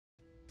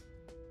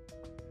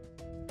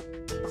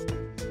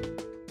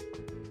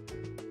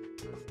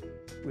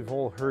We've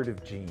all heard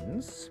of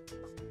genes,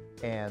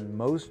 and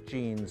most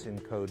genes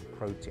encode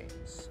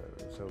proteins.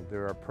 So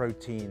there are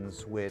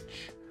proteins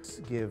which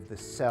give the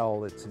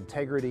cell its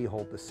integrity,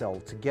 hold the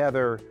cell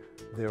together.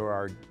 There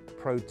are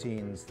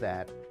proteins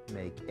that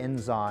make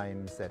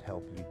enzymes that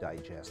help you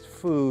digest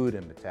food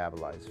and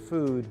metabolize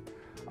food.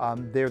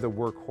 They're the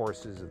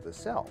workhorses of the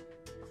cell.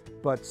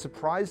 But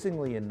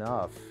surprisingly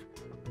enough,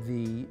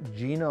 the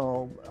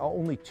genome,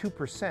 only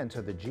 2%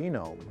 of the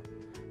genome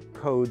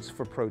codes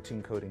for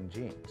protein-coding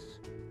genes.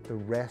 The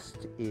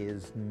rest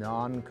is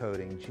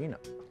non-coding genome.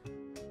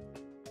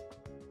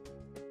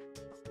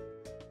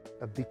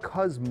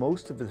 Because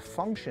most of the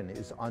function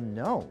is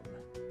unknown,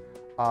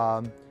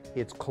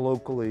 it's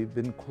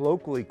been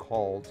colloquially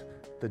called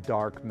the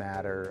dark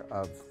matter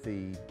of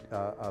the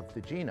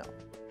genome.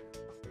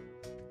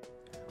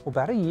 Well,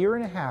 about a year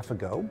and a half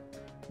ago,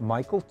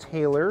 Michael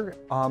Taylor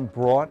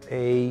brought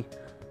a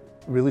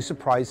really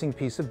surprising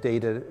piece of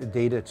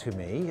data to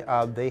me.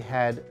 They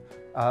had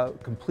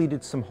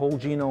completed some whole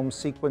genome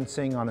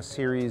sequencing on a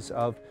series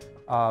of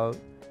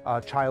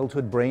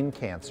childhood brain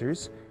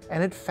cancers,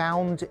 and it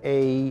found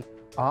a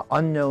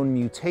unknown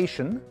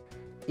mutation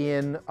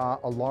in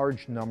a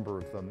large number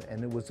of them,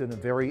 and it was in a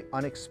very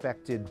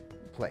unexpected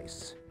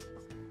place.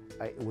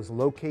 It was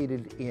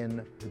located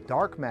in the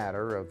dark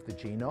matter of the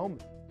genome.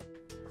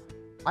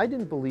 I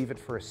didn't believe it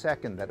for a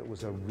second that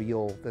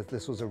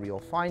this was a real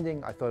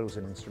finding. I thought it was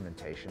an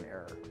instrumentation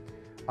error.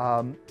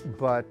 I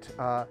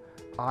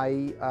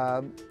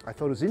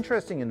thought it was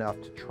interesting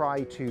enough to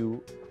try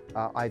to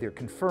either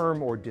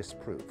confirm or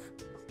disprove.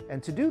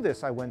 And to do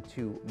this, I went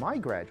to my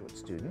graduate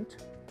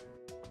student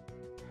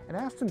and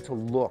asked him to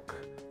look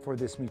for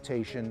this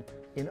mutation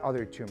in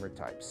other tumor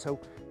types. So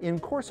in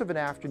the course of an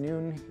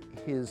afternoon,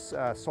 his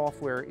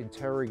software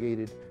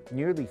interrogated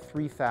nearly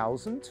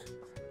 3,000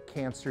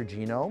 cancer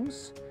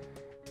genomes.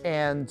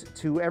 And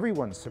to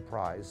everyone's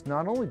surprise,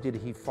 not only did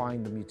he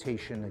find the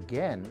mutation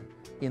again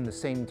in the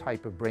same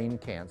type of brain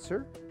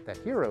cancer that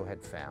Hiro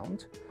had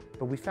found,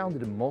 but we found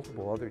it in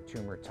multiple other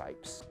tumor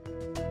types.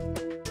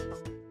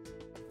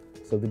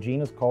 So the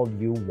gene is called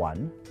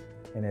U1,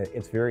 and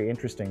it's very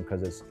interesting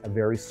because it's a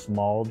very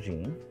small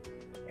gene,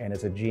 and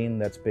it's a gene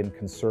that's been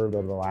conserved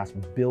over the last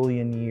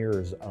billion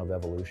years of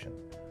evolution.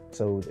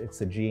 So it's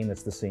a gene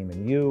that's the same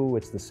in you,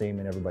 it's the same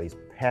in everybody's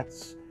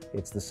pets,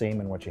 it's the same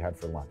in what you had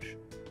for lunch.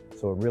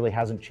 So it really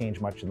hasn't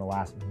changed much in the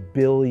last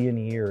billion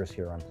years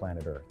here on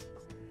planet Earth.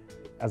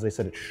 As I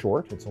said, it's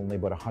short, it's only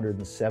about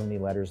 170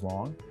 letters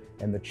long,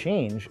 and the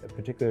change,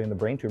 particularly in the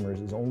brain tumors,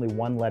 is only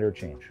one letter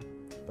change.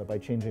 But by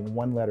changing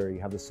one letter, you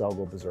have the cell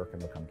go berserk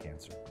and become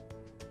cancer.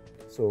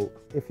 So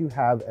if you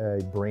have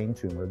a brain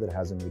tumor that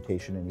has a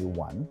mutation in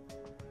U1,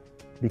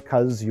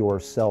 because your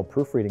cell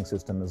proofreading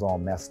system is all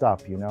messed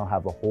up, you now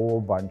have a whole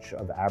bunch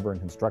of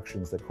aberrant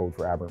instructions that code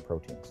for aberrant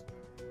proteins.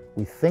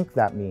 We think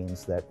that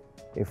means that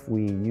if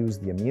we use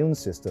the immune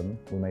system,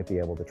 we might be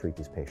able to treat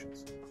these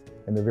patients.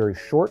 In the very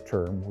short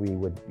term, we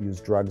would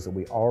use drugs that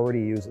we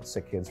already use at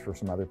SickKids for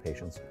some other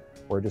patients,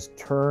 where it just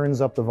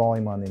turns up the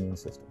volume on the immune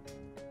system.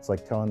 It's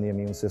like telling the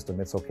immune system,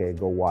 it's okay,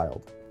 go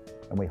wild.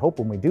 And we hope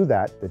when we do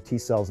that, the T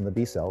cells and the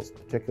B cells,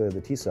 particularly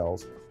the T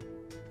cells,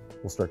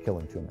 will start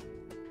killing tumor.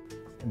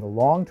 In the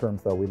long term,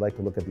 though, we'd like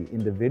to look at the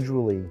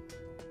individually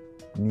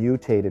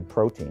mutated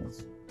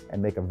proteins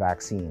and make a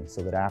vaccine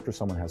so that after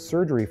someone has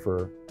surgery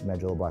for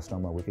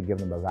medulloblastoma, we could give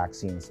them a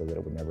vaccine so that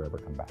it would never ever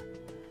come back.